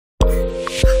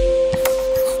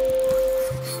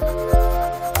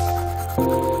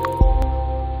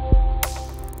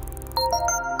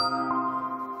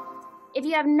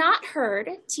have not heard,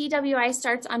 TWI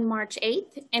starts on March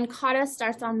 8th and CAUTA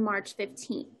starts on March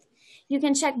 15th. You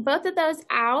can check both of those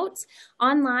out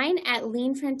online at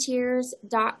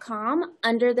leanfrontiers.com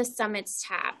under the Summits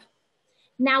tab.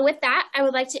 Now with that, I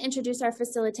would like to introduce our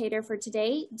facilitator for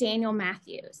today, Daniel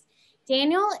Matthews.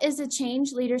 Daniel is a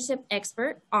change leadership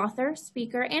expert, author,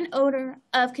 speaker, and owner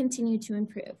of Continue to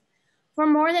Improve. For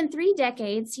more than 3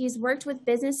 decades, he's worked with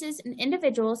businesses and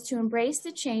individuals to embrace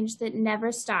the change that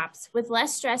never stops with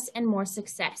less stress and more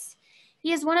success.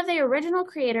 He is one of the original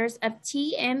creators of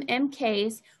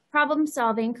TMMK's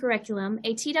problem-solving curriculum,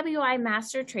 a TWI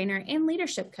master trainer and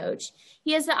leadership coach.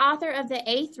 He is the author of the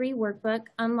A3 workbook,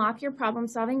 Unlock Your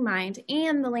Problem-Solving Mind,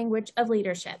 and the Language of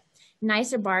Leadership,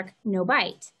 Nicer Bark, No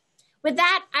Bite. With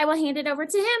that, I will hand it over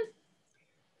to him.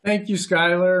 Thank you,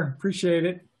 Skylar. Appreciate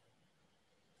it.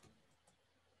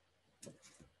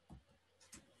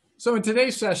 So in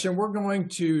today's session, we're going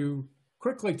to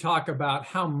quickly talk about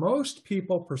how most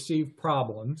people perceive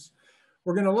problems.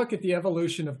 We're going to look at the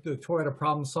evolution of the Toyota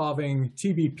problem-solving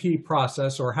TBP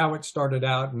process, or how it started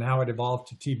out and how it evolved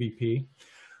to TBP.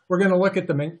 We're going to look at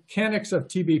the mechanics of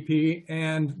TBP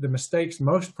and the mistakes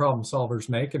most problem solvers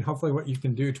make, and hopefully what you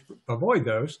can do to avoid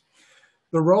those.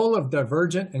 The role of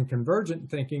divergent and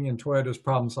convergent thinking in Toyota's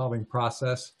problem-solving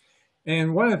process.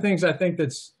 And one of the things I think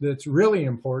that's really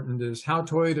important is how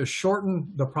Toyota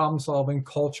shortened the problem-solving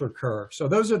culture curve. So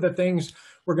those are the things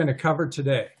we're going to cover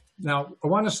today. Now, I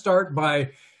want to start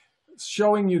by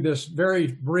showing you this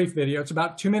very brief video. It's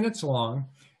about 2 minutes long.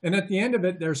 And at the end of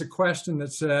it, there's a question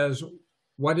that says,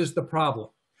 what is the problem?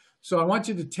 So I want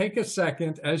you to take a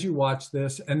second as you watch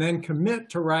this and then commit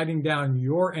to writing down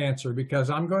your answer,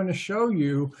 because I'm going to show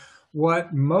you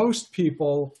what most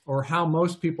people, or how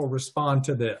most people respond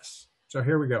to this. So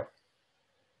here we go.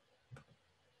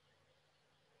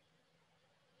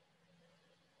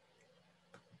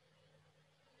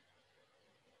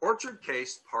 Orchard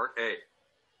Case Part A.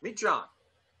 Meet John.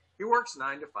 He works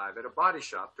 9 to 5 at a body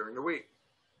shop during the week.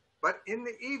 But in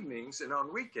the evenings and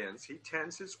on weekends, he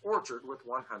tends his orchard with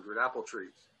 100 apple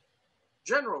trees.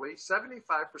 Generally,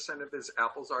 75% of his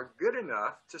apples are good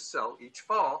enough to sell each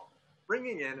fall,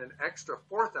 bringing in an extra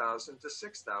 $4,000 to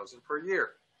 $6,000 per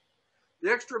year.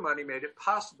 The extra money made it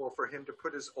possible for him to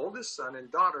put his oldest son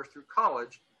and daughter through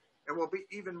college, and will be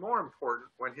even more important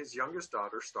when his youngest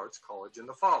daughter starts college in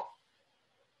the fall.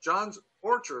 John's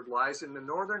orchard lies in the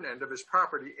northern end of his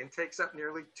property and takes up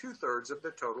nearly 2/3 of the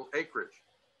total acreage.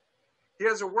 He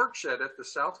has a work shed at the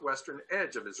southwestern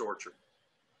edge of his orchard.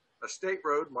 A state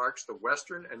road marks the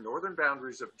western and northern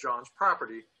boundaries of John's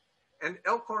property, and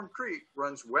Elkhorn Creek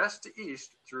runs west to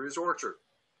east through his orchard.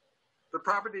 The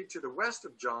property to the west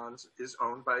of John's is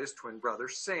owned by his twin brother,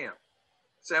 Sam.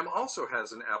 Sam also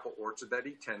has an apple orchard that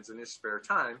he tends in his spare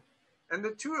time, and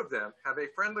the two of them have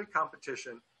a friendly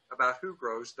competition about who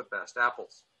grows the best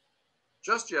apples.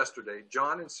 Just yesterday,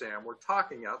 John and Sam were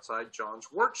talking outside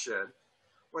John's work shed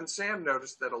when Sam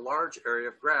noticed that a large area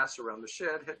of grass around the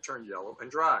shed had turned yellow and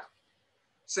dry.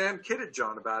 Sam kidded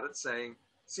John about it, saying,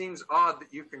 "Seems odd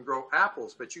that you can grow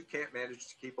apples, but you can't manage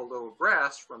to keep a little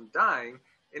grass from dying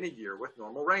in a year with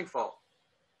normal rainfall."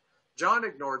 John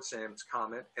ignored Sam's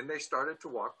comment, and they started to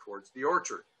walk towards the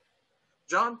orchard.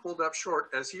 John pulled up short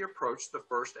as he approached the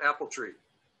first apple tree.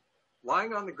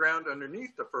 Lying on the ground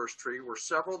underneath the first tree were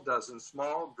several dozen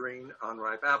small, green,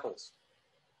 unripe apples.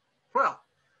 "Well,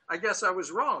 I guess I was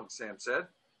wrong," Sam said.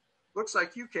 "Looks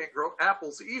like you can't grow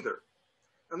apples either.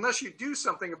 Unless you do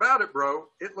something about it, bro,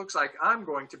 it looks like I'm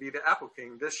going to be the apple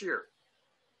king this year."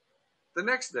 The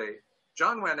next day,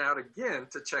 John went out again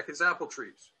to check his apple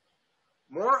trees.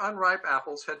 More unripe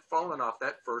apples had fallen off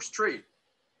that first tree.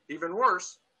 Even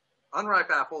worse,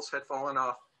 unripe apples had fallen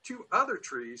off 2 other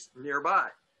trees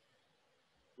nearby.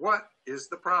 What is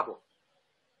the problem?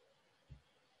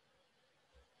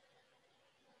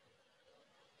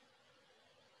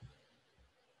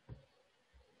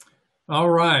 All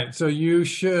right, so you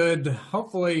should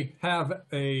hopefully have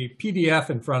a PDF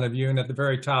in front of you, and at the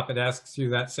very top it asks you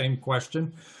that same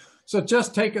question. So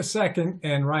just take a second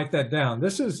and write that down.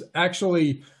 This is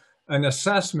actually an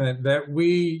assessment that we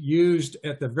used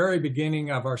at the very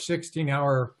beginning of our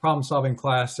 16-hour problem-solving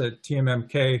class at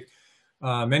TMMK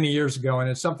many years ago, and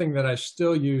it's something that I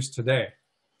still use today.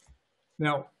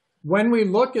 Now, when we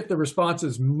look at the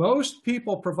responses most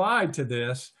people provide to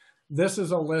this, this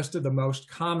is a list of the most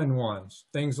common ones.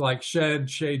 Things like shed,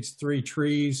 shades 3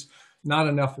 trees, not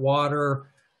enough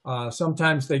water.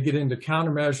 Sometimes they get into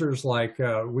countermeasures like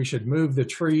we should move the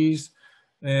trees.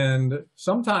 And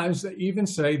sometimes they even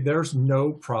say there's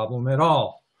no problem at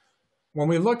all. When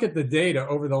we look at the data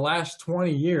over the last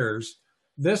 20 years,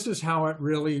 this is how it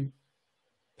really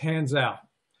pans out.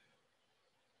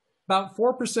 about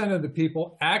 4% of the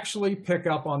people actually pick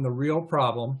up on the real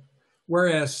problem,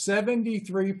 whereas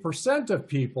 73% of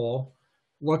people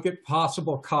look at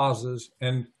possible causes,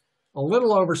 and a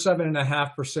little over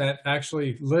 7.5%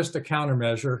 actually list a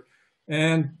countermeasure,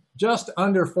 and just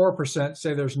under 4%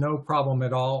 say there's no problem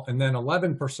at all, and then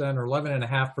 11% or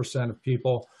 11.5% of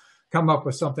people come up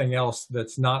with something else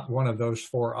that's not one of those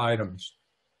 4 items.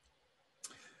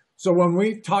 So when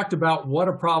we talked about what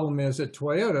a problem is at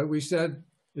Toyota, we said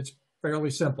it's fairly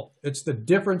simple. It's the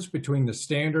difference between the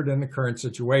standard and the current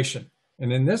situation.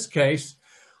 And in this case,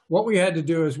 what we had to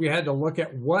do is we had to look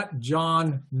at what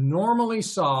John normally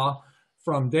saw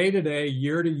from day to day,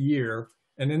 year to year.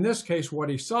 And in this case, what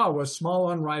he saw was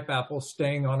small unripe apples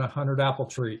staying on 100 apple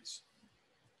trees.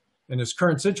 And his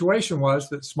current situation was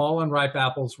that small unripe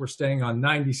apples were staying on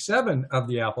 97 of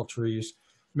the apple trees,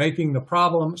 making the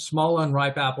problem small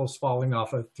unripe apples falling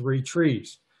off of 3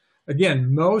 trees.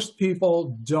 Again, most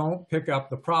people don't pick up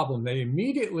the problem. They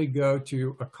immediately go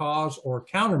to a cause or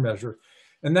countermeasure.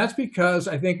 And that's because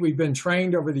I think we've been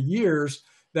trained over the years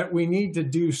that we need to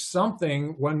do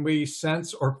something when we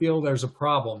sense or feel there's a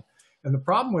problem. And the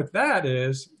problem with that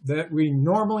is that we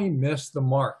normally miss the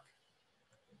mark.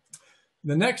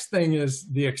 The next thing is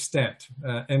the extent.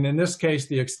 And in this case,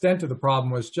 the extent of the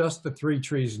problem was just the 3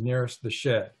 trees nearest the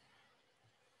shed.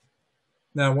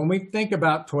 Now, when we think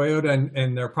about Toyota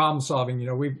and their problem solving, you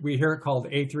know, we hear it called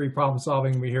A3 problem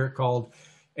solving. We hear it called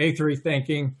A3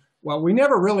 thinking. Well, we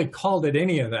never really called it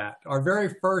any of that. Our very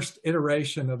first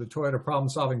iteration of the Toyota problem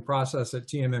solving process at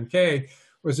TMMK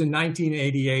was in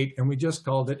 1988, and we just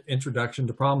called it Introduction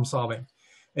to Problem Solving.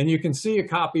 And you can see a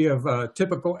copy of a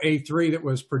typical A3 that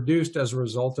was produced as a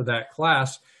result of that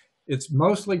class. It's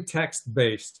mostly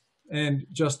text-based and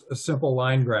just a simple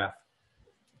line graph.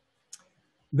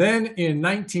 Then in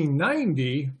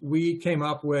 1990, we came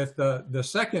up with the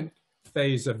second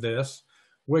phase of this,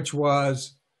 which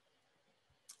was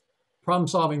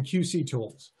problem-solving QC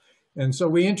tools. And so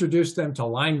we introduced them to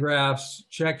line graphs,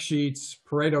 check sheets,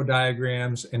 Pareto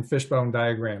diagrams, and fishbone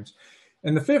diagrams.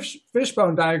 And the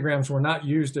fishbone diagrams were not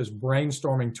used as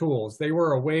brainstorming tools. They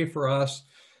were a way for us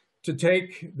to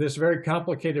take this very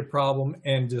complicated problem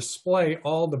and display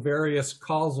all the various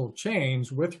causal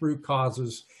chains with root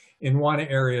causes in one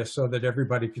area so that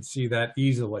everybody could see that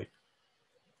easily.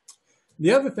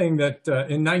 The other thing that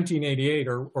in 1988,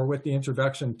 or with the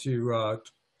introduction to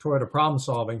Toyota problem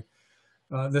solving,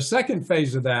 the second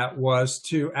phase of that was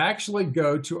to actually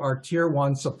go to our tier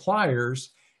 1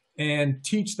 suppliers and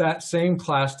teach that same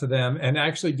class to them and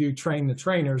actually do train the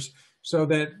trainers so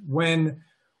that when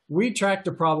we tracked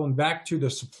a problem back to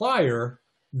the supplier,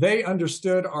 they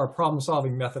understood our problem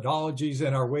solving methodologies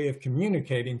and our way of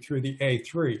communicating through the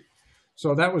A3.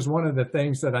 So that was one of the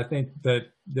things that I think that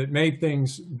made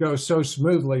things go so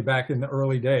smoothly back in the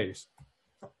early days.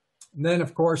 And then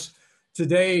of course,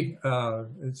 today,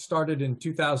 it started in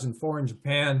 2004 in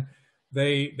Japan.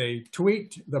 They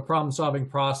tweaked the problem-solving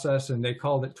process and they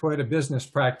called it Toyota Business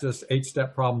Practice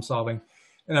 8-Step Problem Solving.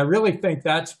 And I really think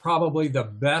that's probably the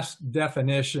best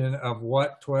definition of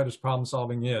what Toyota's problem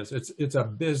solving is. It's a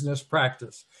business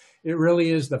practice. It really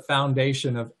is the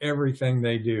foundation of everything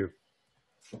they do.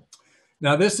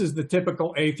 Now, this is the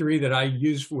typical A3 that I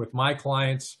use with my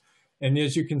clients. And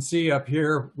as you can see up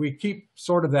here, we keep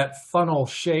sort of that funnel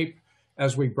shape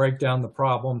as we break down the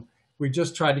problem. We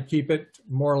just try to keep it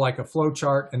more like a flow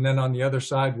chart. And then on the other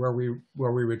side where we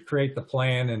would create the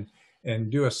plan and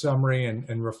do a summary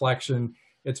and reflection,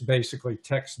 it's basically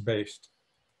text-based.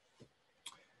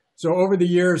 So over the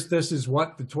years, this is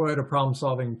what the Toyota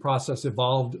problem-solving process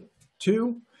evolved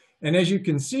to. And as you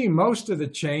can see, most of the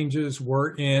changes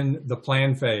were in the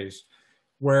plan phase,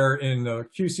 where in the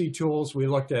QC tools, we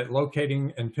looked at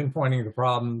locating and pinpointing the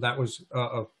problem. That was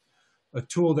a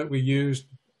tool that we used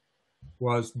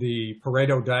was the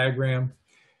Pareto diagram.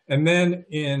 And then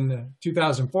in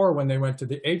 2004, when they went to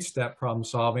the 8-step problem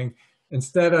solving,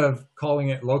 instead of calling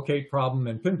it locate problem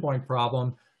and pinpoint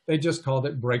problem, they just called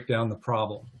it break down the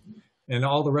problem. And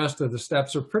all the rest of the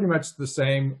steps are pretty much the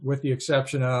same, with the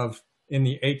exception of in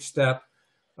the 8-step,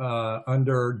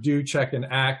 under do, check, and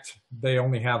act, they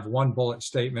only have one bullet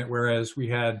statement, whereas we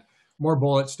had more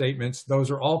bullet statements. Those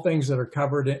are all things that are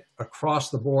covered across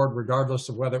the board, regardless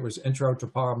of whether it was intro to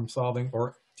problem solving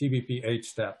or TBP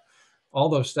 8-step. All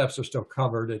those steps are still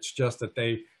covered. It's just that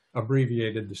they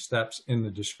abbreviated the steps in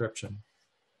the description.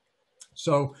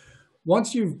 So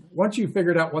once you've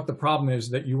figured out what the problem is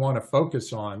that you want to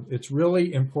focus on, it's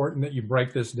really important that you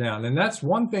break this down. And that's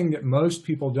one thing that most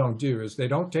people don't do, is they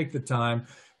don't take the time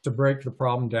to break the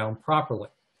problem down properly.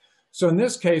 So in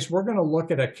this case, we're going to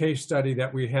look at a case study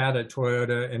that we had at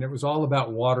Toyota, and it was all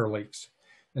about water leaks.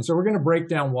 And so we're going to break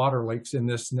down water leaks in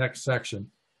this next section.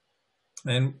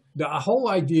 And the whole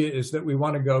idea is that we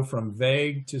want to go from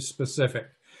vague to specific.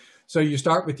 So you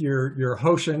start with your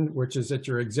HOSHN, which is at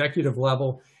your executive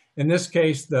level. In this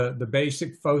case, the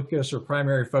basic focus or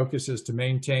primary focus is to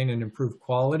maintain and improve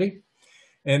quality.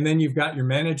 And then you've got your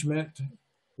management,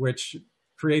 which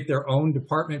create their own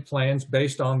department plans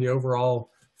based on the overall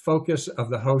focus of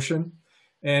the HOSHN.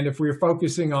 And if we're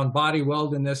focusing on body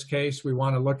weld in this case, we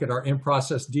want to look at our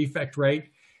in-process defect rate.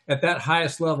 At that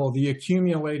highest level, the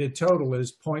accumulated total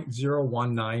is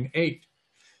 0.0198.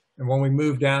 And when we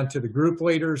move down to the group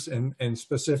leaders and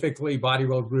specifically body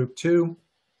weld group 2,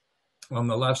 on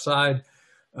the left side,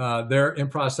 their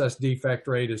in-process defect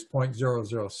rate is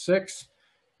 0.006.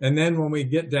 And then when we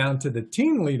get down to the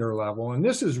team leader level, and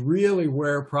this is really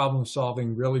where problem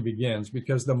solving really begins,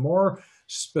 because the more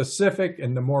specific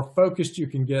and the more focused you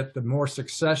can get, the more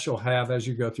success you'll have as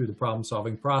you go through the problem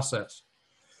solving process.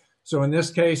 So in this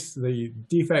case, the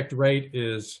defect rate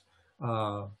is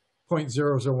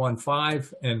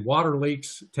 0.0015, and water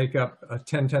leaks take up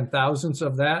 10/10,000ths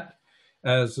of that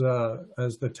as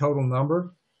the total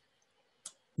number.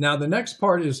 Now, the next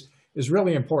part is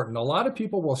really important. A lot of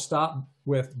people will stop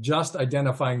with just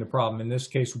identifying the problem, in this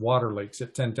case, water leaks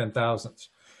at 10/10,000ths.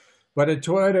 But at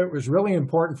Toyota, it was really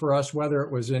important for us, whether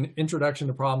it was in Introduction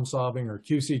to Problem Solving or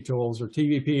QC Tools or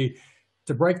TVP,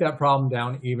 to break that problem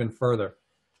down even further.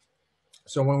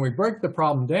 So when we break the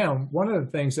problem down, one of the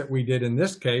things that we did in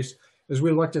this case is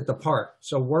we looked at the part.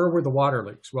 So where were the water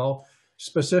leaks? Well,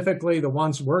 specifically the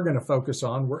ones we're going to focus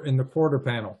on were in the quarter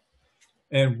panel.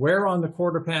 And where on the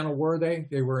quarter panel were they?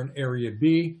 They were in area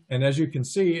B. And as you can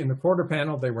see in the quarter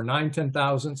panel, they were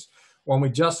 9/10,000ths. When we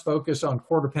just focus on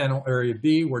quarter panel area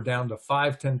B, we're down to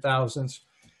 5/10,000ths.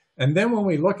 And then when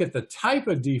we look at the type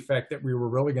of defect that we were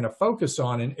really going to focus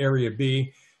on in area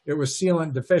B, it was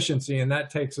sealant deficiency, and that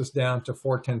takes us down to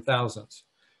 4/10,000ths.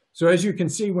 So as you can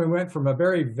see, we went from a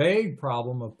very vague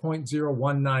problem of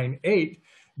 0.0198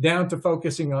 down to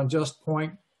focusing on just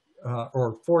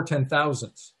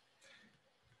 4/10,000ths.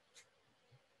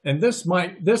 And this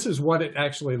is what it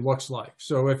actually looks like.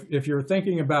 So if you're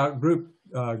thinking about group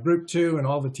 2 and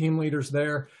all the team leaders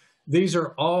there, these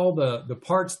are all the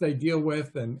parts they deal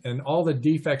with and all the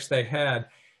defects they had.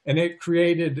 And it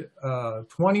created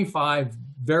 25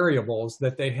 variables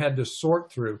that they had to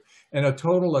sort through, and a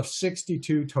total of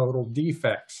 62 total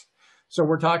defects. So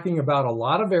we're talking about a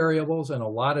lot of variables and a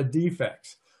lot of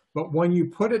defects. But when you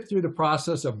put it through the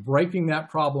process of breaking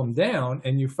that problem down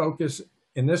and you focus,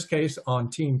 in this case, on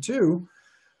team 2,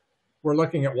 we're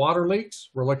looking at water leaks.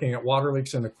 We're looking at water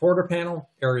leaks in the quarter panel,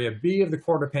 area B of the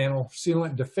quarter panel,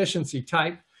 sealant deficiency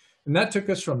type. And that took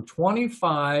us from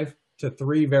 25 to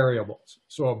 3 variables.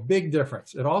 So a big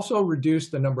difference. It also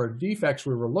reduced the number of defects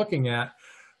we were looking at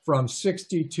from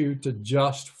 62 to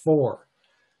just 4.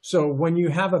 So when you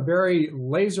have a very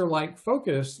laser-like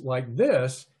focus like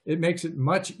this, it makes it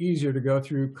much easier to go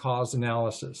through cause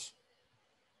analysis.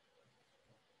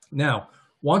 Now,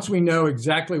 once we know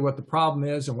exactly what the problem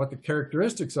is and what the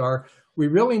characteristics are, we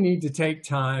really need to take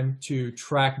time to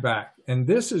track back. And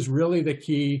this is really the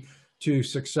key to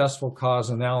successful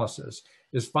cause analysis,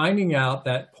 is finding out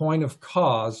that point of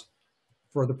cause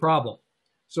for the problem.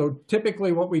 So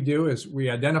typically what we do is we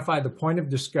identify the point of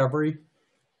discovery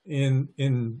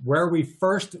in where we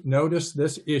first noticed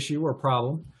this issue or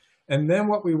problem. And then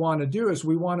what we want to do is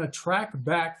we want to track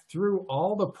back through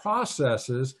all the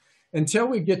processes until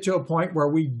we get to a point where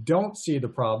we don't see the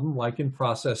problem, like in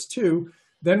process 2.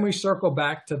 Then we circle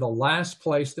back to the last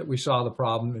place that we saw the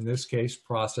problem, in this case,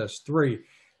 process 3.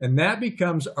 And that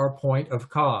becomes our point of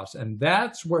cause. And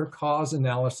that's where cause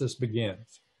analysis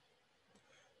begins.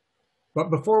 But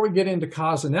before we get into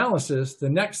cause analysis, the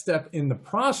next step in the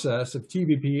process of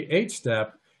TVP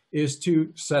 8-step is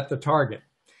to set the target.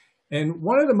 And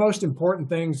one of the most important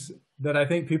things that I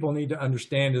think people need to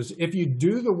understand is if you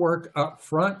do the work up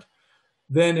front,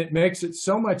 then it makes it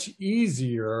so much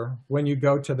easier when you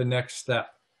go to the next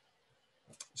step.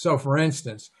 So for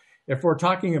instance, if we're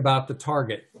talking about the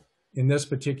target in this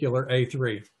particular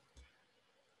A3,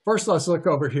 first let's look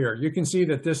over here. You can see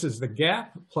that this is the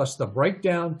gap plus the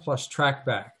breakdown plus track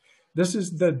back. This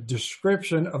is the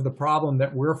description of the problem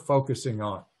that we're focusing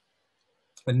on.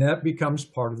 And that becomes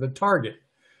part of the target.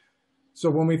 So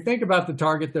when we think about the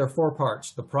target, there are 4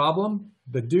 parts: the problem,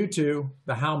 the due to,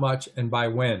 the how much, and by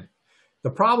when. The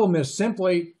problem is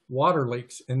simply water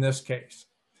leaks in this case.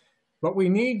 But we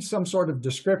need some sort of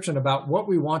description about what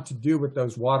we want to do with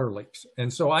those water leaks.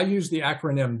 And so I use the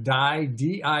acronym DIE,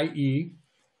 D-I-E,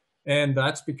 and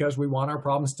that's because we want our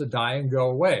problems to die and go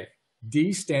away.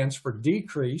 D stands for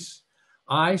decrease,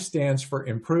 I stands for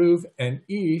improve, and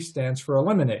E stands for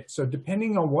eliminate. So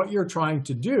depending on what you're trying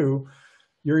to do,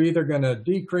 you're either going to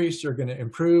decrease, you're going to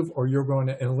improve, or you're going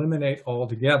to eliminate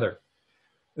altogether.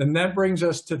 And that brings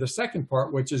us to the second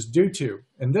part, which is due to.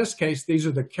 In this case, these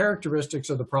are the characteristics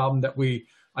of the problem that we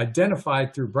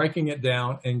identified through breaking it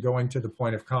down and going to the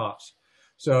point of cause.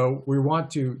 So we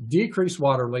want to decrease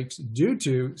water leaks due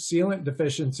to sealant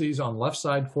deficiencies on left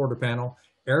side quarter panel,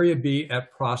 area B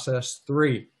at process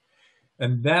 3.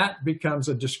 And that becomes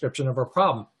a description of our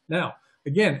problem. Now,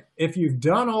 again, if you've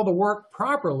done all the work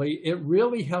properly, it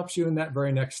really helps you in that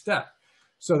very next step.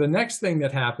 So the next thing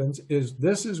that happens is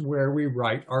this is where we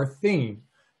write our theme.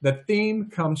 The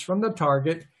theme comes from the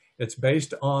target. It's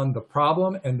based on the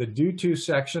problem and the due to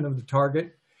section of the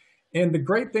target. And the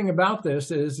great thing about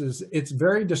this is it's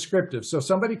very descriptive. So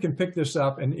somebody can pick this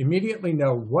up and immediately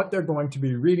know what they're going to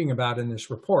be reading about in this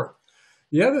report.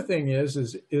 The other thing is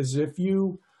if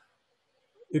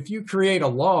you create a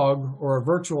log or a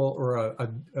virtual or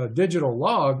a digital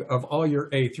log of all your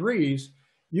A3s,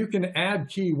 you can add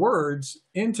keywords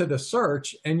into the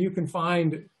search and you can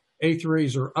find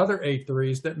A3s or other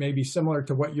A3s that may be similar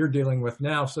to what you're dealing with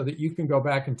now, so that you can go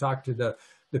back and talk to the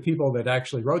people that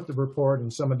actually wrote the report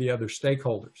and some of the other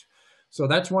stakeholders. So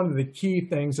that's one of the key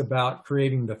things about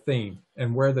creating the theme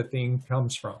and where the theme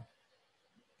comes from.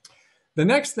 The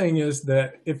next thing is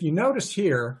that if you notice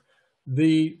here,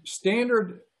 the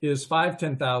standard is 5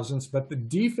 10,000ths, but the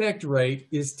defect rate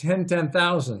is 10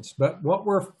 10,000ths. But what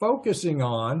we're focusing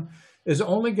on is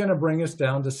only going to bring us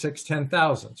down to 6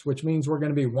 10,000ths, which means we're going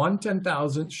to be 1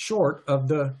 10,000th short of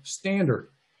the standard.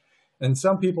 And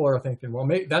some people are thinking, well,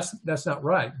 maybe that's not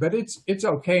right, but it's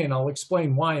okay, and I'll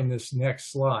explain why in this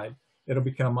next slide. It'll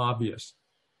become obvious.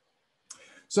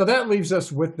 So that leaves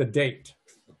us with the date.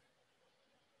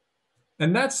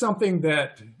 And that's something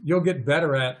that you'll get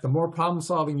better at. The more problem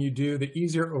solving you do, the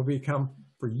easier it will become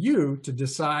for you to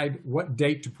decide what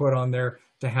date to put on there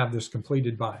to have this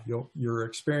completed by. Your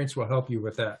experience will help you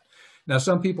with that. Now,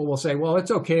 some people will say, well,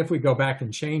 it's okay if we go back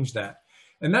and change that.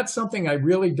 And that's something I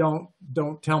really don't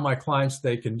tell my clients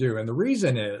they can do. And the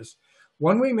reason is,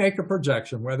 when we make a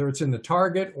projection, whether it's in the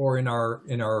target or in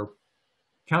our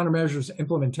countermeasures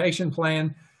implementation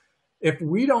plan, if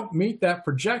we don't meet that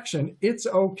projection, it's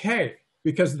okay,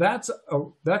 because that's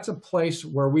a place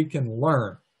where we can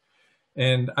learn.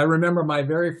 And I remember my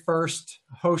very first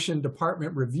Hoshin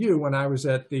department review when I was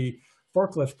at the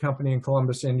forklift company in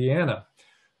Columbus, Indiana.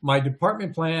 My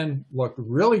department plan looked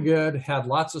really good, had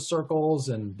lots of circles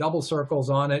and double circles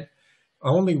on it,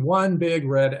 only one big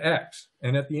red X.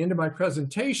 And at the end of my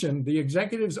presentation, the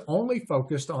executives only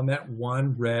focused on that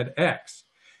one red X.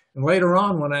 And later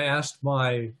on, when I asked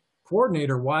my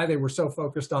coordinator why they were so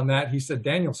focused on that, he said,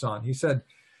 Daniel-san, he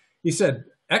said,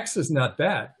 X is not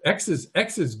bad. X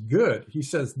is good. He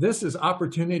says, this is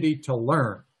opportunity to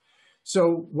learn.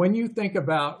 So when you think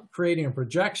about creating a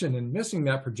projection and missing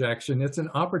that projection, it's an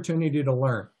opportunity to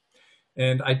learn.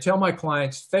 And I tell my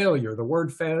clients, failure, the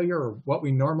word failure, or what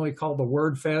we normally call the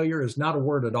word failure, is not a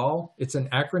word at all. It's an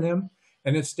acronym,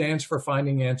 and it stands for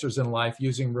finding answers in life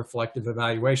using reflective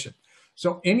evaluation.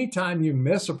 So anytime you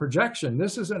miss a projection,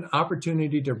 this is an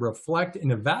opportunity to reflect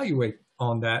and evaluate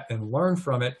on that and learn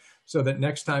from it, so that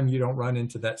next time you don't run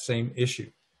into that same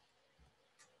issue.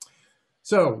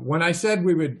 So when I said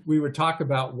we would talk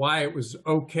about why it was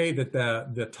okay that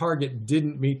the target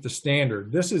didn't meet the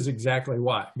standard, this is exactly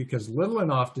why, because little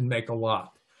and often make a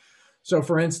lot. So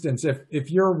for instance,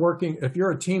 if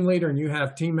you're a team leader and you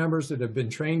have team members that have been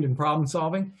trained in problem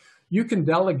solving, you can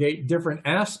delegate different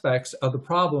aspects of the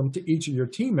problem to each of your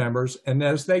team members. And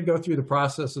as they go through the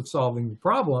process of solving the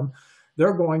problem,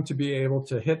 they're going to be able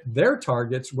to hit their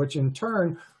targets, which in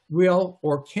turn will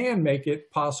or can make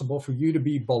it possible for you to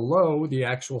be below the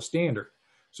actual standard.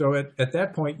 So at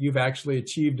that point, you've actually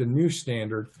achieved a new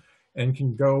standard and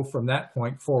can go from that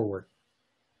point forward.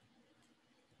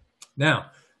 Now,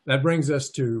 that brings us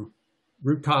to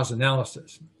root cause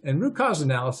analysis. And root cause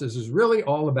analysis is really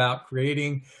all about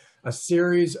creating a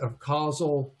series of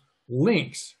causal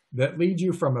links that lead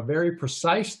you from a very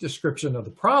precise description of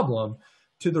the problem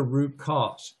to the root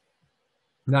cause.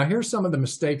 Now, here's some of the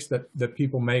mistakes that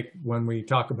people make when we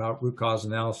talk about root cause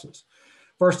analysis.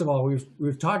 First of all,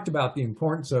 we've talked about the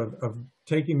importance of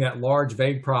taking that large,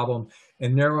 vague problem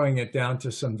and narrowing it down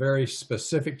to some very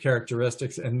specific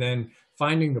characteristics, and then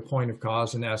finding the point of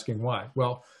cause and asking why.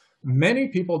 Well, many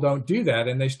people don't do that,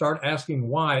 and they start asking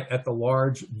why at the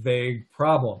large, vague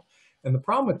problem. And the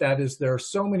problem with that is there are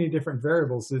so many different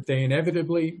variables that they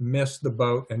inevitably miss the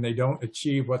boat and they don't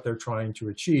achieve what they're trying to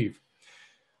achieve.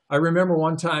 I remember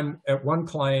one time at one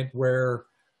client where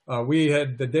We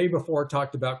had the day before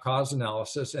talked about cause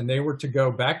analysis, and they were to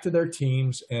go back to their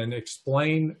teams and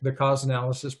explain the cause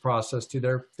analysis process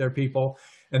to their people,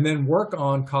 and then work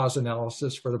on cause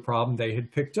analysis for the problem they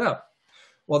had picked up.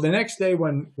 Well, the next day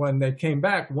when they came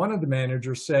back, one of the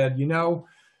managers said, you know,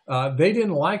 they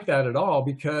didn't like that at all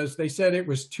because they said it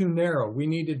was too narrow. We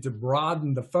needed to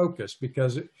broaden the focus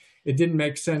because it didn't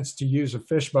make sense to use a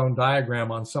fishbone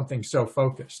diagram on something so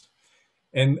focused.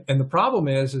 And the problem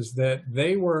is that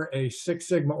they were a Six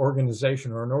Sigma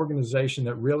organization, or an organization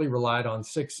that really relied on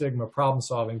Six Sigma problem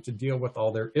solving to deal with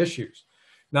all their issues.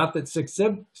 Not that Six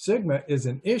Sigma is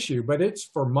an issue, but it's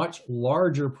for much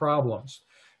larger problems,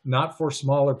 not for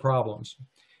smaller problems.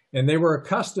 And they were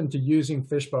accustomed to using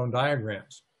fishbone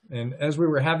diagrams. And as we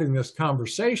were having this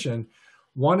conversation,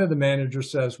 one of the managers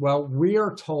says, well, we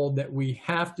are told that we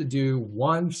have to do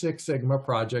one Six Sigma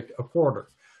project a quarter,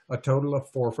 a total of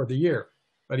 4 for the year.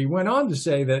 But he went on to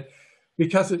say that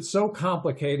because it's so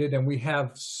complicated and we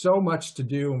have so much to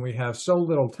do and we have so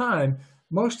little time,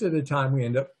 most of the time we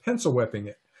end up pencil whipping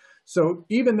it. So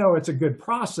even though it's a good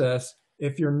process,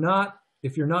 if you're not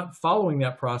following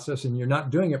that process and you're not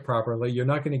doing it properly, you're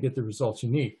not going to get the results you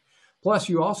need. Plus,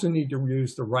 you also need to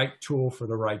use the right tool for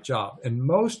the right job. And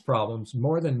most problems,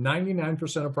 more than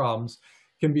 99% of problems,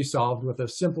 can be solved with a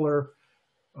simpler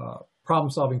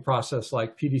problem-solving process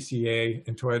like PDCA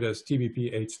and Toyota's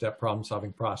TBP 8-step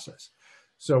problem-solving process.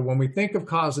 So when we think of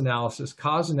cause analysis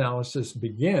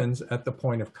begins at the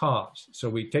point of cause. So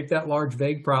we take that large,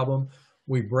 vague problem,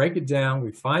 we break it down,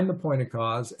 we find the point of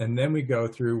cause, and then we go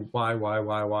through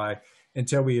why,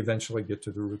 until we eventually get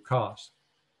to the root cause.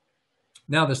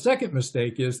 Now, the second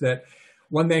mistake is that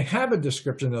when they have a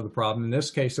description of the problem, in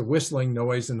this case, a whistling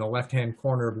noise in the left-hand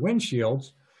corner of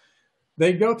windshields,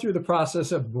 they go through the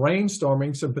process of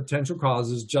brainstorming some potential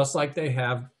causes, just like they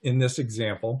have in this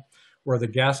example, where the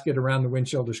gasket around the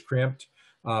windshield is crimped,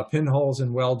 pinholes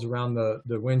and welds around the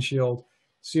windshield,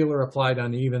 sealer applied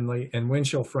unevenly, and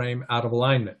windshield frame out of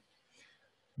alignment.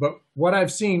 But what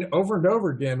I've seen over and over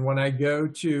again when I go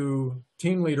to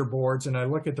team leader boards and I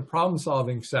look at the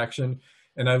problem-solving section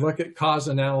and I look at cause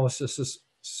analysis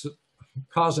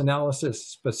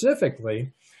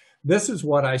specifically, this is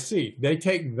what I see. They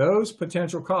take those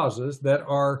potential causes that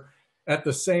are at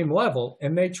the same level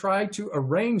and they try to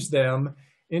arrange them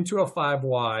into a 5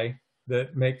 why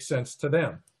that makes sense to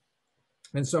them.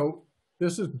 And so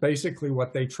this is basically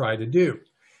what they try to do.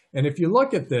 And if you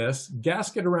look at this,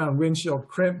 gasket around windshield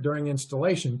crimp during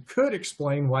installation could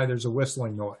explain why there's a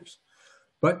whistling noise.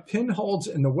 But pinholes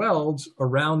in the welds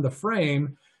around the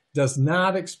frame does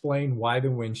not explain why the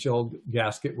windshield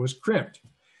gasket was crimped.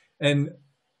 And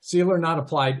sealer not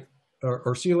applied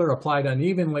or sealer applied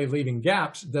unevenly leaving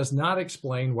gaps does not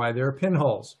explain why there are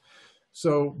pinholes.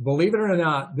 So believe it or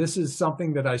not, this is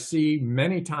something that I see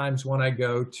many times when I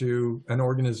go to an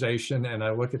organization and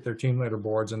I look at their team leader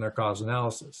boards and their cause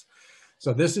analysis.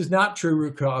 So this is not true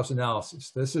root cause analysis.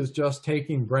 This is just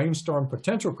taking brainstorm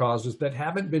potential causes that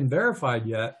haven't been verified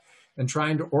yet and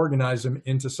trying to organize them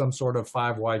into some sort of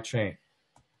 5 why chain.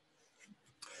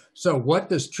 So what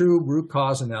does true root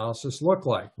cause analysis look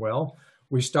like? Well,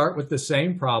 we start with the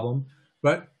same problem,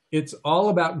 but it's all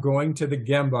about going to the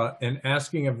Gemba and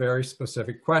asking a very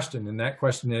specific question. And that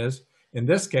question is, in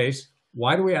this case,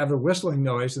 why do we have the whistling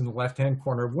noise in the left-hand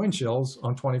corner of windshields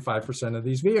on 25% of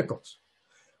these vehicles?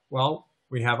 Well,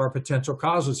 we have our potential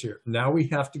causes here. Now we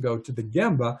have to go to the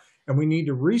Gemba and we need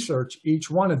to research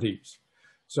each one of these.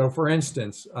 So for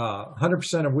instance,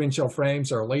 100% of windshield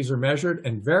frames are laser measured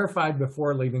and verified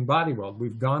before leaving body weld.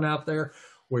 We've gone out there,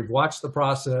 we've watched the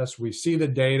process, we see the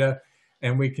data,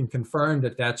 and we can confirm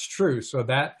that that's true. So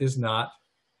that is not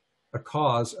a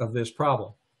cause of this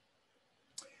problem.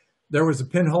 There was a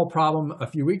pinhole problem a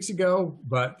few weeks ago,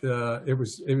 but it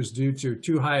was due to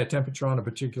too high a temperature on a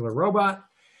particular robot.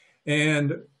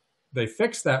 And they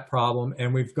fixed that problem,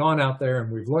 and we've gone out there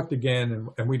and we've looked again,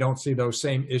 and we don't see those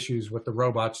same issues with the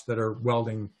robots that are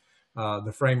welding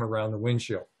the frame around the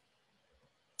windshield.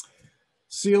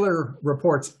 Sealer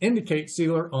reports indicate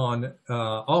sealer on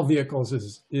all vehicles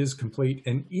is complete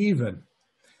and even.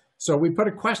 So we put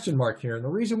a question mark here. And the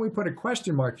reason we put a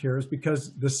question mark here is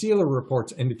because the sealer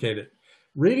reports indicate it.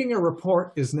 Reading a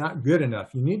report is not good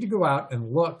enough. You need to go out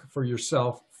and look for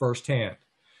yourself firsthand.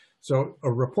 So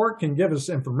a report can give us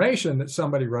information that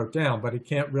somebody wrote down, but it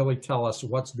can't really tell us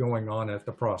what's going on at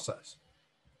the process.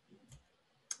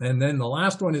 And then the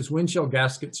last one is windshield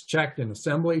gaskets checked in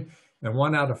assembly, and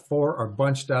 1 out of 4 are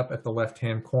bunched up at the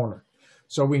left-hand corner.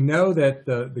 So we know that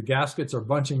the gaskets are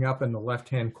bunching up in the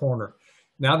left-hand corner.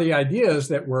 Now the idea is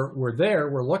that we're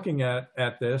looking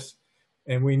at this,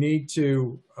 and we need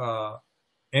to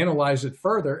analyze it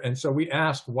further. And so we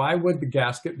asked, why would the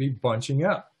gasket be bunching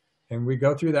up? And we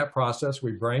go through that process.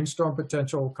 We brainstorm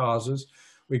potential causes.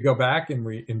 We go back and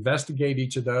we investigate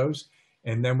each of those.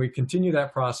 And then we continue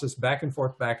that process back and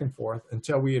forth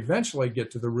until we eventually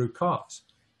get to the root cause.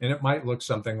 And it might look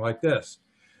something like this.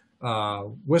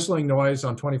 Whistling noise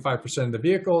on 25% of the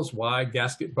vehicles. Why?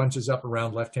 Gasket bunches up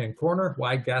around left-hand corner.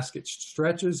 Why? Gasket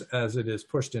stretches as it is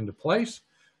pushed into place.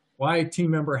 Why?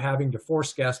 Team member having to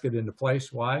force gasket into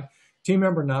place. Why? Team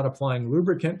member not applying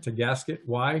lubricant to gasket.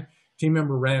 Why? Team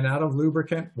member ran out of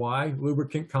lubricant. Why?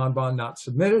 Lubricant Kanban not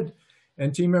submitted.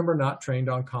 And team member not trained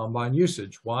on Kanban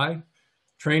usage. Why?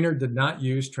 Trainer did not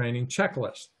use training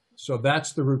checklist. So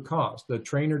that's the root cause. The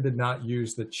trainer did not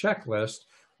use the checklist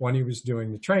when he was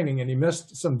doing the training, and he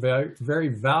missed some very, very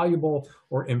valuable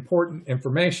or important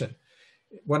information.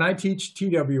 When I teach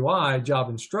TWI, job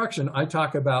instruction, I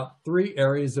talk about 3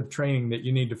 areas of training that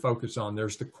you need to focus on.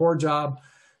 There's the core job,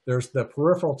 there's the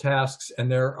peripheral tasks,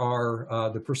 and there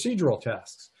are the procedural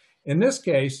tasks. In this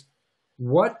case,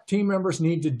 what team members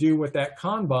need to do with that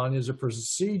Kanban is a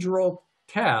procedural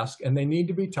task, and they need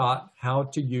to be taught how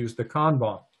to use the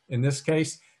Kanban. In this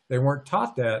case, they weren't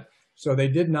taught that, so they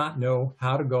did not know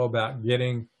how to go about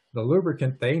getting the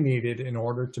lubricant they needed in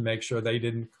order to make sure they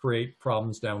didn't create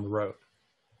problems down the road.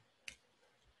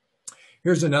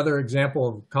 Here's another example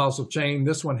of causal chain.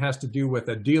 This one has to do with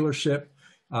a dealership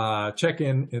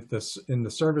check-in in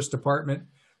the service department.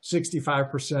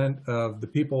 65% of the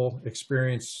people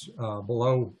experience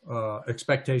below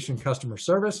expectation customer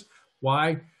service.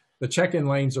 Why? The check-in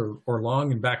lanes are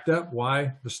long and backed up.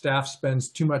 Why? The staff spends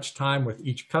too much time with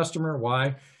each customer.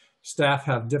 Why? Staff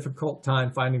have difficult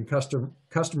time finding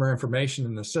customer information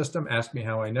in the system. Ask me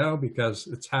how I know, because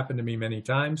it's happened to me many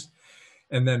times.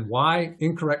 And then why?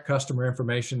 Incorrect customer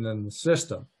information in the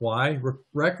system. Why?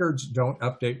 Records don't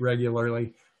update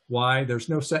regularly. Why? There's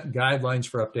no set guidelines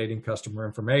for updating customer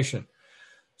information.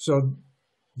 So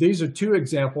these are 2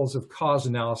 examples of cause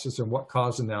analysis and what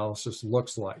cause analysis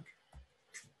looks like.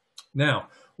 Now,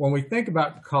 when we think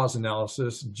about cause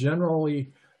analysis,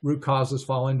 generally root causes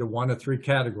fall into 1 of 3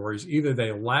 categories. Either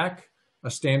they lack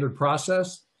a standard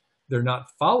process, they're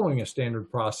not following a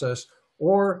standard process,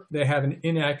 or they have an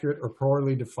inaccurate or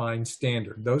poorly defined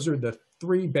standard. Those are the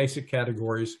 3 basic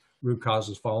categories root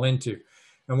causes fall into.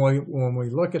 And when we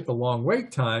look at the long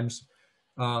wait times,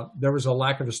 there was a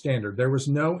lack of a standard. There was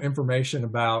no information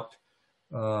about,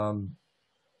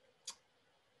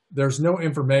 there's no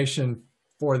information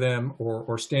for them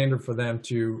or standard for them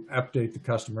to update the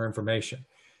customer information.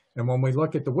 And when we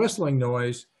look at the whistling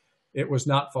noise, it was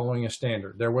not following a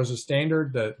standard. There was a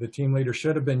standard that the team leader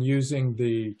should have been using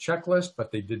the checklist,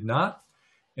 but they did not.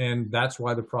 And that's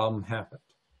why the problem happened.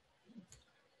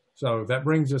 So that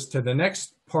brings us to the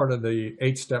next part of the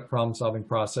 8-step problem-solving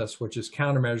process, which is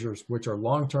countermeasures, which are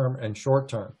long-term and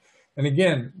short-term. And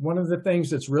again, one of the things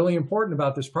that's really important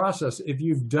about this process, if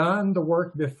you've done the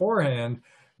work beforehand,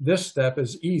 this step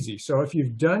is easy. So if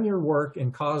you've done your work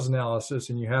in cause analysis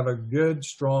and you have a good,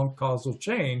 strong causal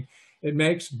chain, it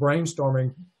makes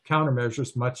brainstorming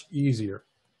countermeasures much easier.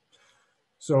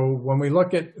 So when we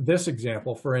look at this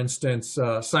example, for instance,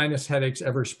 sinus headaches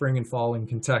every spring and fall in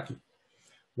Kentucky.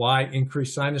 Why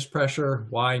increased sinus pressure?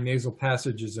 Why nasal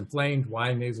passage is inflamed?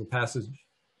 Why nasal passage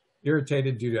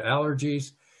irritated due to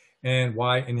allergies? And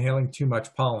why inhaling too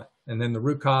much pollen? And then the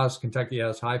root cause, Kentucky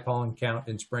has high pollen count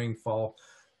in spring, fall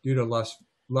due to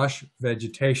lush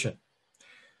vegetation.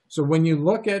 So when you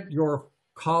look at your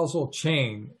causal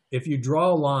chain, if you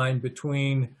draw a line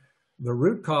between the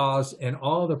root cause and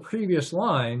all the previous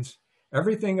lines,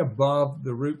 everything above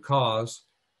the root cause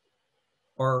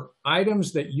are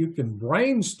items that you can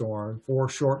brainstorm for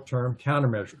short-term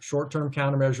countermeasures. Short-term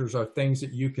countermeasures are things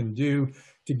that you can do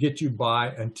to get you by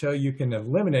until you can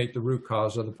eliminate the root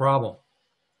cause of the problem.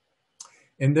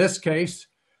 In this case,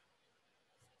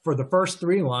 for the first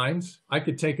 3 lines, I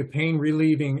could take a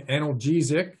pain-relieving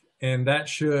analgesic, and that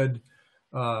should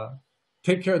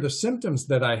take care of the symptoms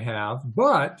that I have.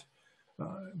 But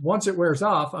once it wears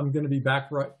off, I'm going to be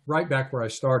right back where I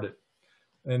started.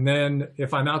 And then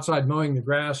if I'm outside mowing the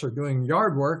grass or doing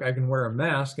yard work, I can wear a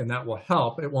mask, and that will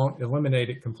help. It won't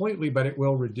eliminate it completely, but it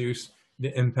will reduce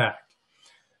the impact.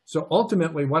 So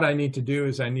ultimately, what I need to do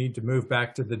is I need to move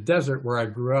back to the desert where I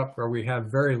grew up, where we have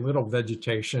very little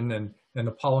vegetation and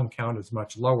the pollen count is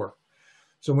much lower.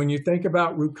 So when you think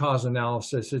about root cause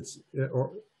analysis,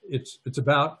 it's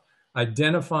about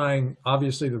identifying,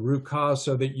 obviously, the root cause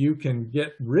so that you can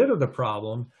get rid of the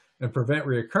problem and prevent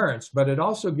reoccurrence. But it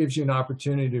also gives you an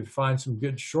opportunity to find some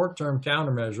good short-term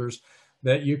countermeasures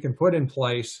that you can put in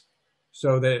place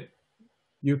so that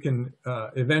you can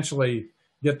eventually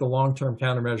get the long-term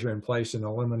countermeasure in place and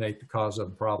eliminate the cause of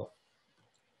the problem.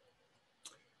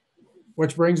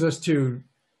 Which brings us to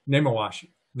Nemawashi.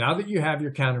 Now that you have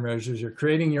your countermeasures, you're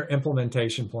creating your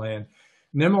implementation plan.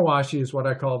 Nemawashi is what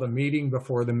I call the meeting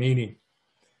before the meeting.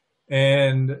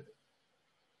 And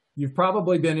you've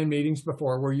probably been in meetings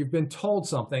before where you've been told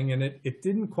something and it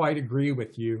didn't quite agree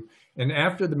with you. And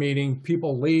after the meeting,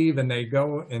 people leave and they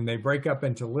go and they break up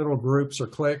into little groups or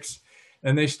cliques,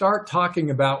 and they start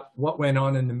talking about what went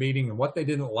on in the meeting and what they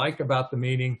didn't like about the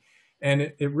meeting. And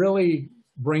it really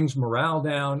brings morale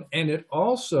down, and it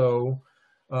also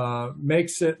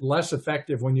makes it less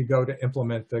effective when you go to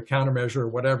implement the countermeasure or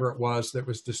whatever it was that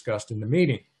was discussed in the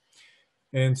meeting.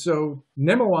 And so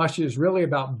Nemawashi is really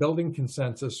about building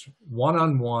consensus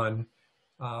one-on-one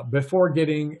before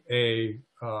getting a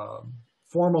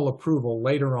formal approval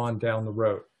later on down the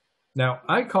road. Now,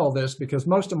 I call this, because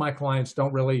most of my clients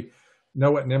don't really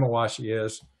know what Nemawashi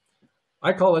is,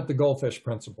 I call it the goldfish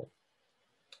principle.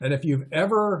 And if you've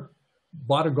ever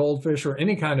bought a goldfish or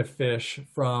any kind of fish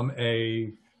from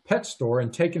a pet store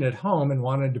and taken it home and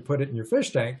wanted to put it in your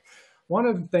fish tank, one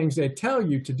of the things they tell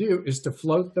you to do is to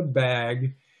float the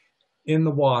bag in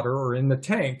the water or in the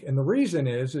tank. And the reason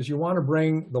is you want to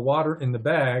bring the water in the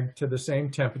bag to the same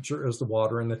temperature as the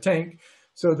water in the tank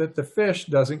so that the fish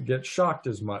doesn't get shocked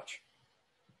as much.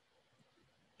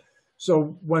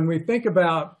 So when we think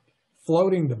about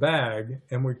floating the bag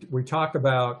and we talk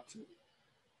about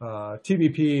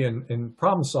TBP and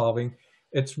problem solving,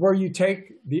 it's where you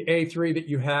take the A3 that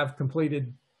you have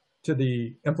completed to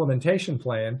the implementation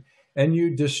plan and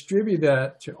you distribute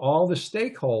that to all the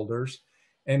stakeholders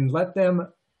and let them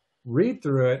read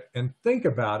through it and think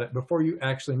about it before you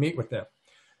actually meet with them.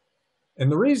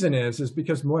 And the reason is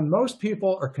because when most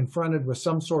people are confronted with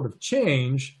some sort of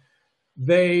change,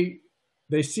 they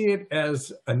see it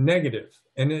as a negative,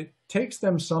 and it takes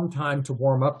them some time to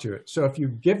warm up to it. So if you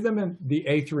give them the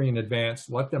A3 in advance,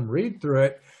 let them read through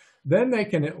it, then they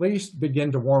can at least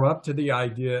begin to warm up to the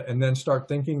idea and then start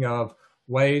thinking of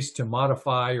ways to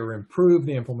modify or improve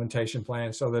the implementation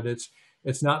plan so that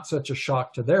it's not such a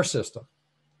shock to their system.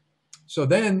 So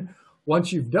then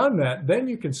once you've done that, then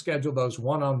you can schedule those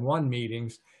one-on-one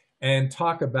meetings and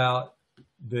talk about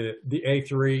the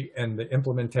A3 and the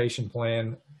implementation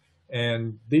plan.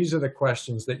 And these are the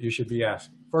questions that you should be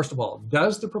asking. First of all,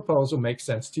 does the proposal make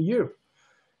sense to you?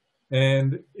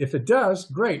 And if it does,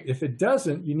 great. If it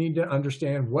doesn't, you need to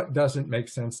understand what doesn't make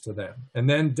sense to them. And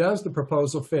then does the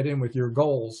proposal fit in with your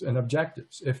goals and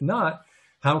objectives? If not,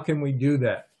 how can we do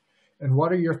that? And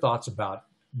what are your thoughts about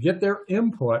it? Get their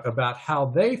input about how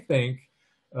they think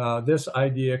this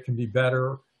idea can be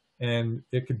better and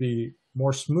it could be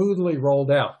more smoothly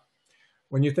rolled out.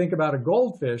 When you think about a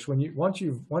goldfish, once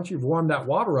you've warmed that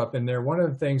water up in there, one of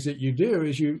the things that you do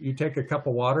is you take a cup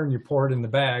of water and you pour it in the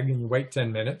bag and you wait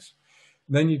 10 minutes.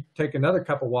 Then you take another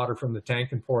cup of water from the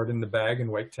tank and pour it in the bag and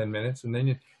wait 10 minutes. And then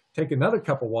you take another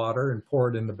cup of water and pour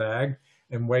it in the bag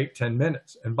and wait 10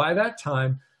 minutes. And by that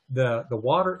time, the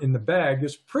water in the bag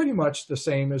is pretty much the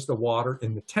same as the water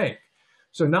in the tank.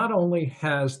 So not only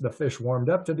has the fish warmed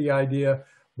up to the idea,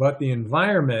 but the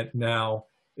environment now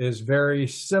is very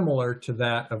similar to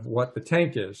that of what the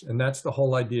tank is. And that's the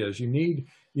whole idea, is you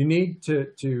need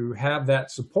to have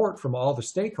that support from all the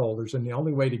stakeholders. And the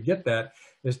only way to get that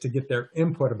is to get their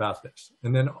input about this.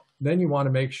 And then you want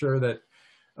to make sure that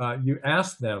you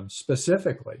ask them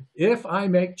specifically, if I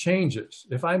make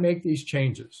these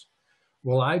changes,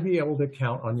 will I be able to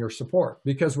count on your support?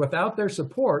 Because without their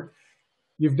support,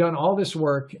 you've done all this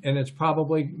work and it's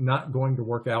probably not going to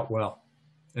work out well.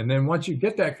 And then once you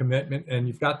get that commitment and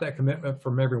you've got that commitment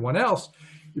from everyone else,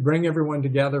 you bring everyone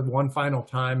together one final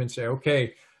time and say,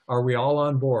 okay, are we all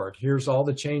on board? Here's all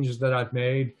the changes that I've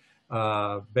made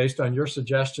based on your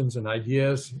suggestions and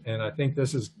ideas. And I think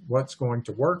this is what's going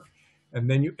to work. And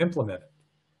then you implement it.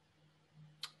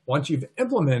 Once you've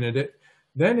implemented it,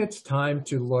 then it's time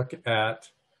to look at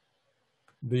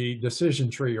the decision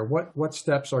tree, or what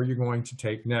steps are you going to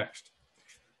take next?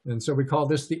 And so we call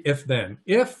this the if-then.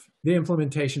 If the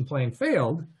implementation plan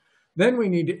failed, then we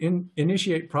need to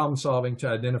initiate problem solving to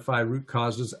identify root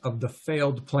causes of the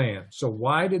failed plan. So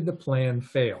why did the plan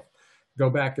fail? Go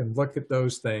back and look at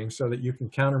those things so that you can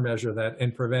countermeasure that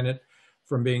and prevent it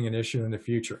from being an issue in the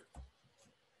future.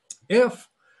 If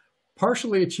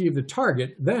partially achieve the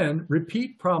target, then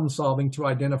repeat problem solving to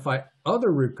identify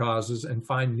other root causes and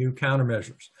find new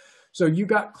countermeasures. So you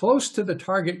got close to the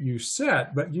target you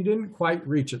set, but you didn't quite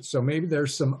reach it. So maybe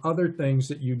there's some other things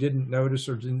that you didn't notice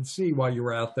or didn't see while you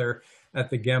were out there at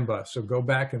the Gemba. So go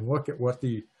back and look at what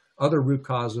the other root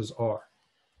causes are.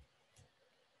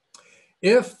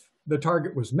 If the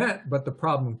target was met, but the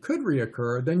problem could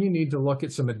reoccur, then you need to look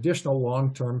at some additional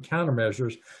long-term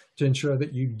countermeasures to ensure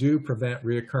that you do prevent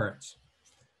reoccurrence.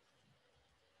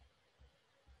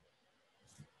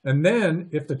 And then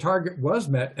if the target was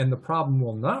met and the problem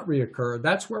will not reoccur,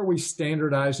 that's where we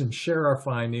standardize and share our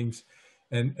findings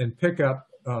and pick up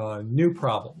new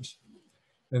problems.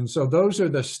 And so those are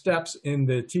the steps in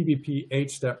the TBP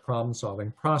 8-step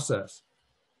problem-solving process.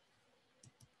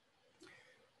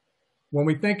 When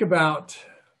we think about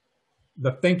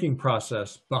the thinking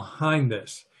process behind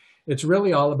this, it's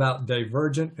really all about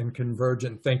divergent and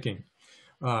convergent thinking.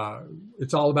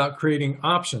 It's all about creating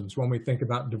options when we think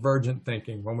about divergent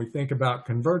thinking. When we think about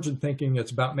convergent thinking,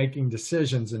 it's about making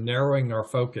decisions and narrowing our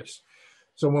focus.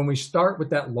 So when we start with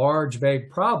that large, vague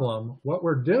problem, what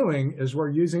we're doing is we're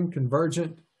using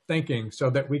convergent thinking so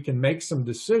that we can make some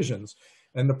decisions.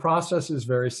 And the process is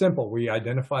very simple. We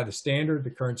identify the standard, the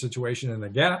current situation, and the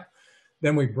gap.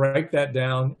 Then we break that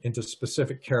down into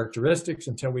specific characteristics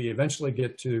until we eventually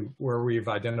get to where we've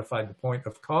identified the point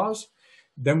of cause.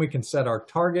 Then we can set our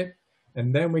target,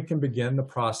 and then we can begin the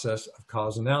process of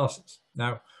cause analysis.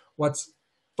 Now, what's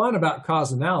fun about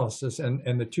cause analysis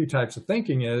and the two types of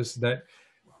thinking is that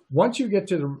once you get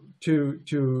to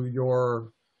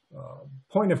your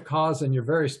point of cause and your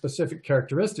very specific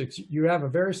characteristics, you have a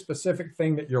very specific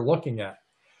thing that you're looking at.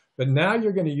 But now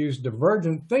you're going to use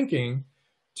divergent thinking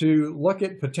to look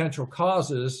at potential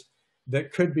causes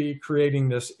that could be creating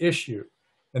this issue.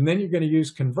 And then you're going to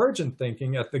use convergent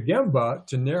thinking at the Gemba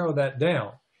to narrow that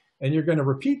down. And you're going to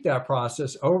repeat that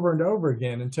process over and over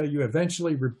again until you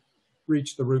eventually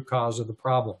reach the root cause of the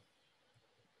problem.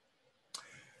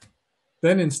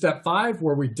 Then in step 5,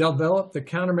 where we develop the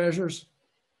countermeasures,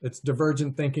 it's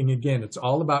divergent thinking again. It's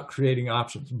all about creating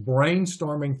options,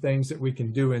 brainstorming things that we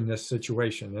can do in this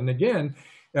situation. And again,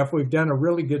 if we've done a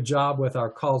really good job with our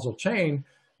causal chain,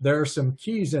 there are some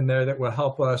keys in there that will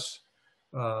help us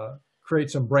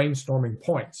create some brainstorming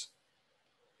points.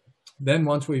 Then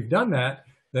once we've done that,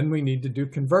 then we need to do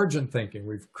convergent thinking.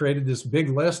 We've created this big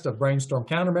list of brainstorm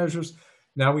countermeasures.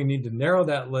 Now we need to narrow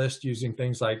that list using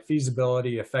things like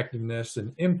feasibility, effectiveness,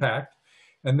 and impact.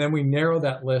 And then we narrow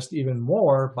that list even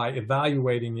more by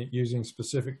evaluating it using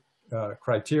specific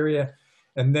criteria,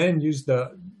 and then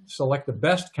select the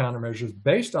best countermeasures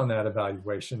based on that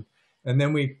evaluation. And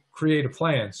then we create a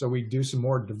plan. So we do some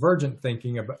more divergent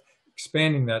thinking about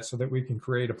expanding that so that we can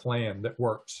create a plan that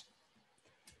works.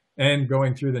 And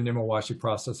going through the Nemawashi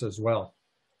process as well.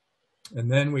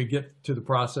 And then we get to the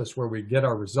process where we get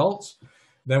our results.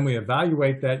 Then we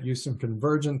evaluate that, use some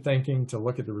convergent thinking to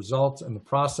look at the results and the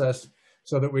process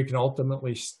so that we can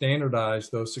ultimately standardize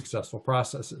those successful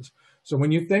processes. So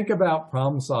when you think about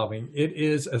problem solving, it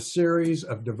is a series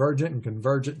of divergent and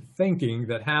convergent thinking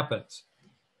that happens.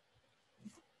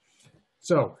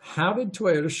 So how did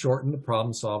Toyota shorten the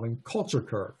problem solving culture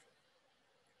curve?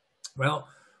 Well,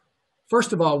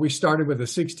 first of all, we started with a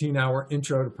 16-hour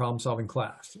intro to problem solving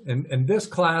class. And this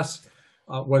class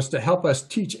was to help us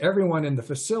teach everyone in the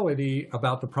facility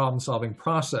about the problem solving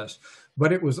process.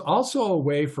 But it was also a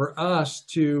way for us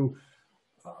to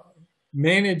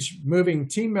manage moving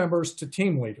team members to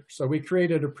team leaders. So we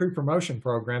created a pre-promotion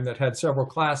program that had several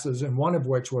classes, and one of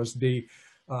which was the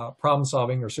problem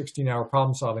solving or 16-hour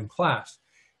problem solving class.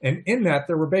 And in that,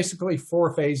 there were basically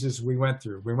 4 phases we went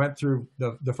through. We went through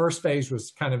the first phase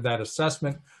was kind of that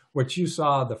assessment, which you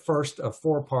saw the first of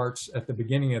 4 parts at the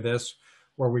beginning of this,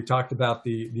 where we talked about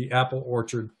the apple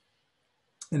orchard.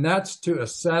 And that's to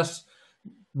assess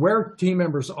where team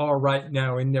members are right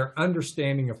now in their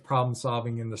understanding of problem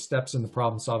solving and the steps in the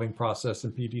problem solving process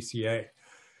in PDCA.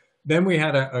 Then we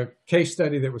had a case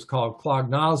study that was called Clogged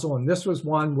Nozzle, and this was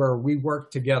one where we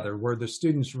worked together, where the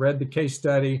students read the case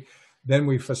study, then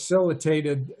we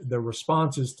facilitated the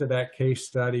responses to that case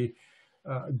study,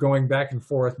 going back and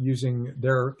forth using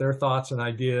their thoughts and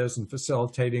ideas and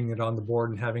facilitating it on the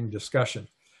board and having discussion.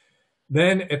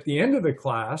 Then at the end of the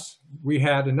class, we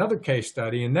had another case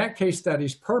study, and that case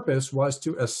study's purpose was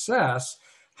to assess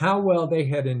how well they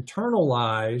had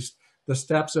internalized the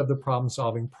steps of the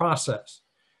problem-solving process.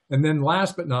 And then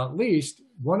last but not least,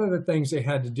 one of the things they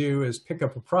had to do is pick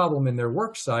up a problem in their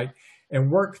work site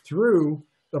and work through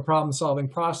the problem-solving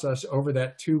process over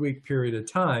that 2-week period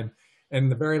of time. And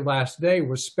the very last day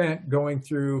was spent going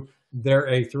through their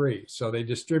A3. So they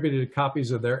distributed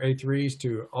copies of their A3s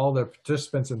to all the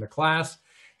participants in the class,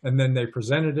 and then they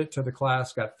presented it to the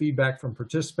class, got feedback from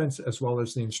participants as well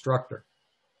as the instructor.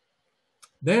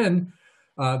 Then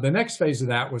the next phase of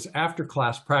that was after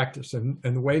class practice. And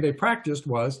the way they practiced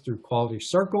was through quality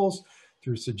circles,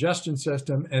 through suggestion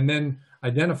system, and then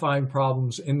identifying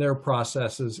problems in their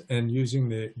processes and using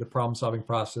the problem-solving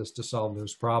process to solve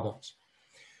those problems.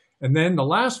 And then the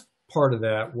last part of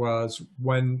that was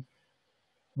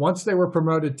once they were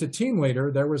promoted to team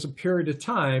leader, there was a period of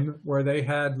time where they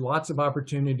had lots of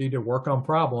opportunity to work on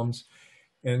problems.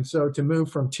 And so to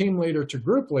move from team leader to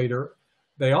group leader,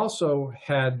 they also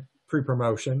had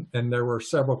pre-promotion, and there were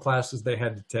several classes they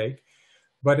had to take.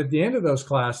 But at the end of those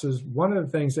classes, one of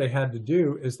the things they had to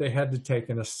do is they had to take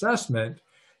an assessment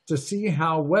to see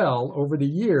how well over the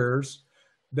years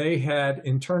they had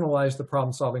internalized the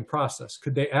problem-solving process.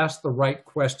 Could they ask the right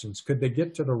questions? Could they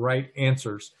get to the right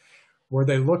answers? Were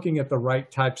they looking at the right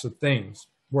types of things?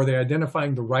 Were they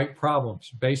identifying the right problems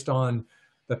based on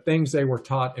the things they were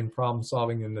taught in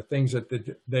problem-solving and the things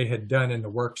that they had done in the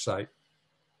work site?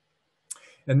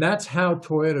 And that's how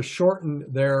Toyota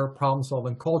shortened their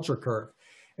problem-solving culture curve.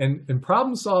 And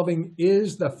problem solving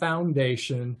is the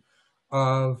foundation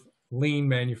of lean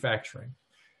manufacturing.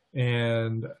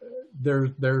 And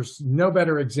there's no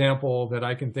better example that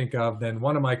I can think of than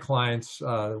one of my clients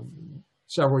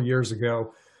several years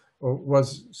ago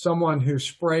was someone who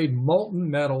sprayed molten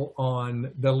metal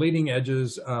on the leading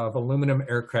edges of aluminum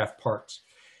aircraft parts.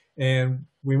 And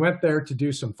we went there to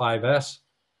do some 5S,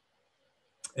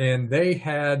 and they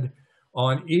had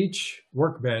on each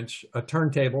workbench a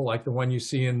turntable like the one you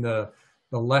see in the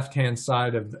left-hand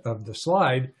side of the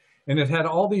slide, and it had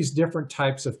all these different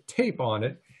types of tape on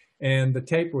it, and the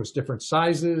tape was different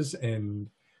sizes, and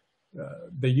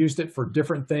they used it for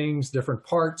different things, different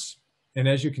parts. And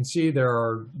as you can see, there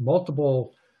are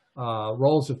multiple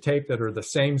rolls of tape that are the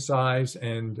same size,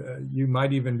 and you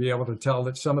might even be able to tell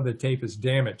that some of the tape is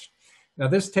damaged. Now,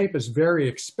 this tape is very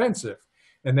expensive,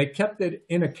 and they kept it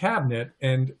in a cabinet,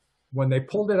 and when they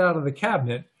pulled it out of the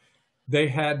cabinet, they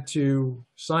had to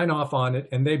sign off on it,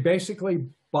 and they basically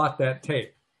bought that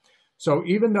tape. So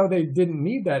even though they didn't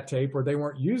need that tape or they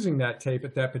weren't using that tape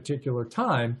at that particular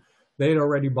time, they had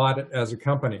already bought it as a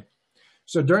company.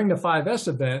 So during the 5S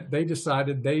event, they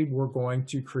decided they were going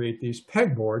to create these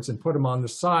pegboards and put them on the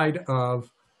side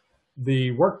of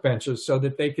the workbenches so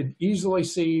that they could easily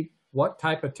see what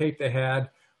type of tape they had,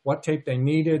 what tape they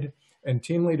needed, and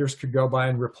team leaders could go by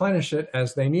and replenish it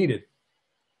as they needed.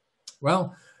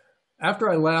 Well, after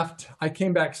I left, I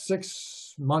came back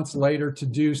 6 months later to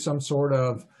do some sort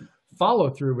of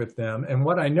follow through with them. And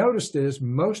what I noticed is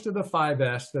most of the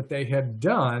 5S that they had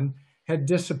done had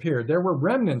disappeared. There were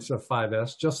remnants of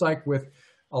 5S, just like with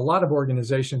a lot of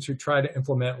organizations who try to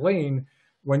implement lean.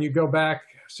 When you go back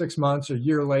 6 months, a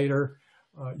year later,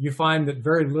 you find that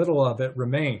very little of it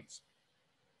remains.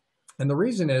 And the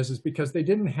reason is because they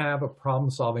didn't have a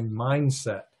problem-solving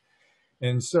mindset.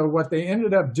 And so what they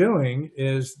ended up doing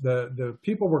is the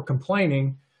people were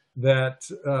complaining that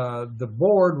the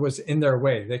board was in their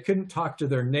way. They couldn't talk to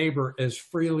their neighbor as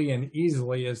freely and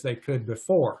easily as they could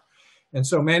before. And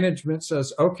so management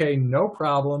says, okay, no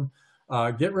problem,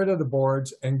 get rid of the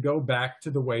boards and go back to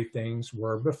the way things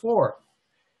were before.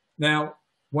 Now,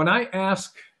 when I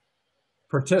ask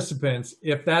participants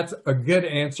if that's a good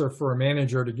answer for a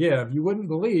manager to give, you wouldn't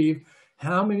believe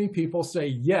how many people say,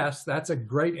 yes, that's a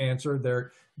great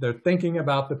answer. They're thinking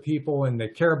about the people and they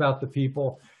care about the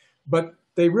people, but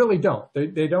they really don't.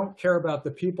 They don't care about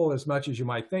the people as much as you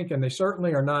might think, and they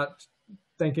certainly are not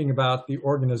thinking about the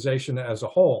organization as a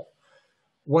whole.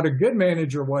 What a good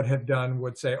manager would have done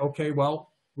would say, okay, well,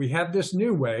 we have this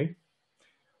new way.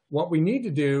 What we need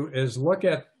to do is look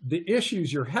at the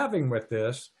issues you're having with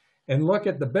this and look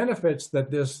at the benefits that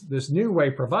this new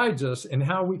way provides us and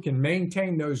how we can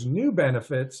maintain those new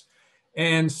benefits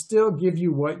and still give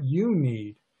you what you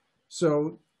need.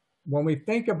 So when we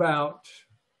think about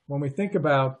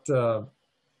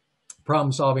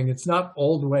problem solving, it's not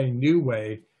old way, new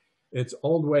way. It's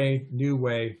old way, new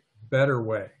way, better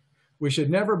way. We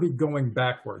should never be going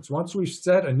backwards. Once we've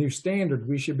set a new standard,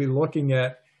 we should be looking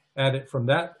at it from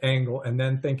that angle and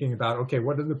then thinking about, okay,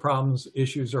 what are the problems,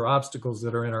 issues, or obstacles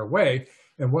that are in our way,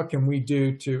 and what can we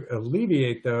do to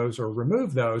alleviate those or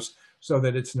remove those so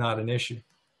that it's not an issue.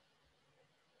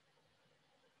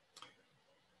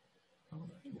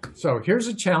 So here's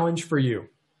a challenge for you.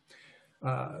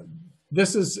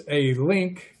 This is a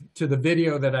link to the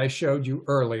video that I showed you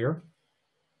earlier.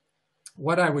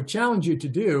 What I would challenge you to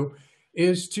do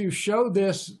is to show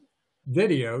this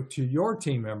video to your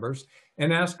team members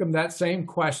and ask them that same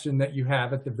question that you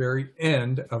have at the very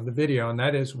end of the video, and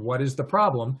that is, what is the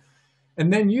problem?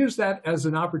 And then use that as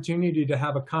an opportunity to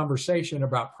have a conversation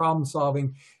about problem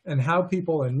solving and how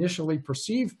people initially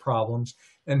perceive problems,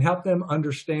 and help them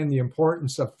understand the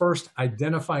importance of first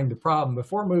identifying the problem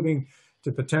before moving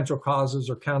to potential causes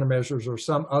or countermeasures or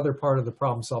some other part of the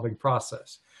problem solving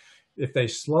process. If they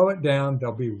slow it down,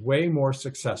 they'll be way more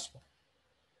successful.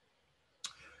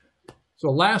 So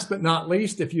last but not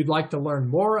least, if you'd like to learn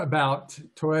more about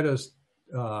Toyota's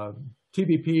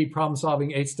TBP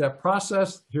problem-solving 8-step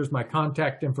process, here's my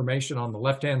contact information on the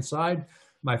left-hand side,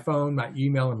 my phone, my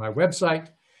email, and my website.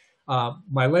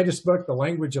 My latest book, The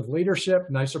Language of Leadership,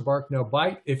 Nicer Bark, No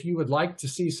Bite. If you would like to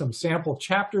see some sample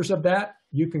chapters of that,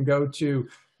 you can go to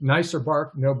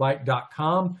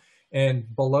nicerbarknobite.com,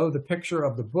 and below the picture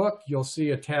of the book, you'll see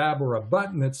a tab or a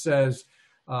button that says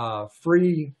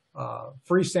free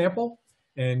sample,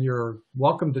 and you're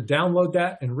welcome to download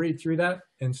that and read through that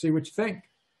and see what you think.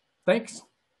 Thanks.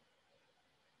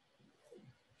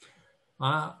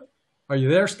 Are you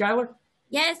there, Skylar?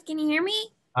 Yes, can you hear me?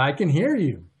 I can hear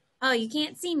you. Oh, you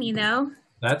can't see me though.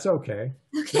 That's okay.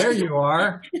 There you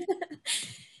are.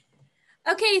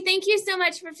 Okay, thank you so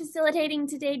much for facilitating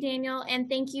today, Daniel, and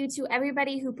thank you to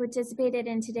everybody who participated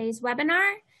in today's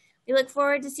webinar. We look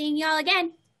forward to seeing you all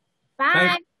again. Bye.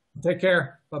 Thanks. Take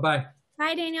care. Bye-bye.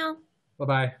 Bye, Daniel.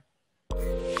 Bye-bye.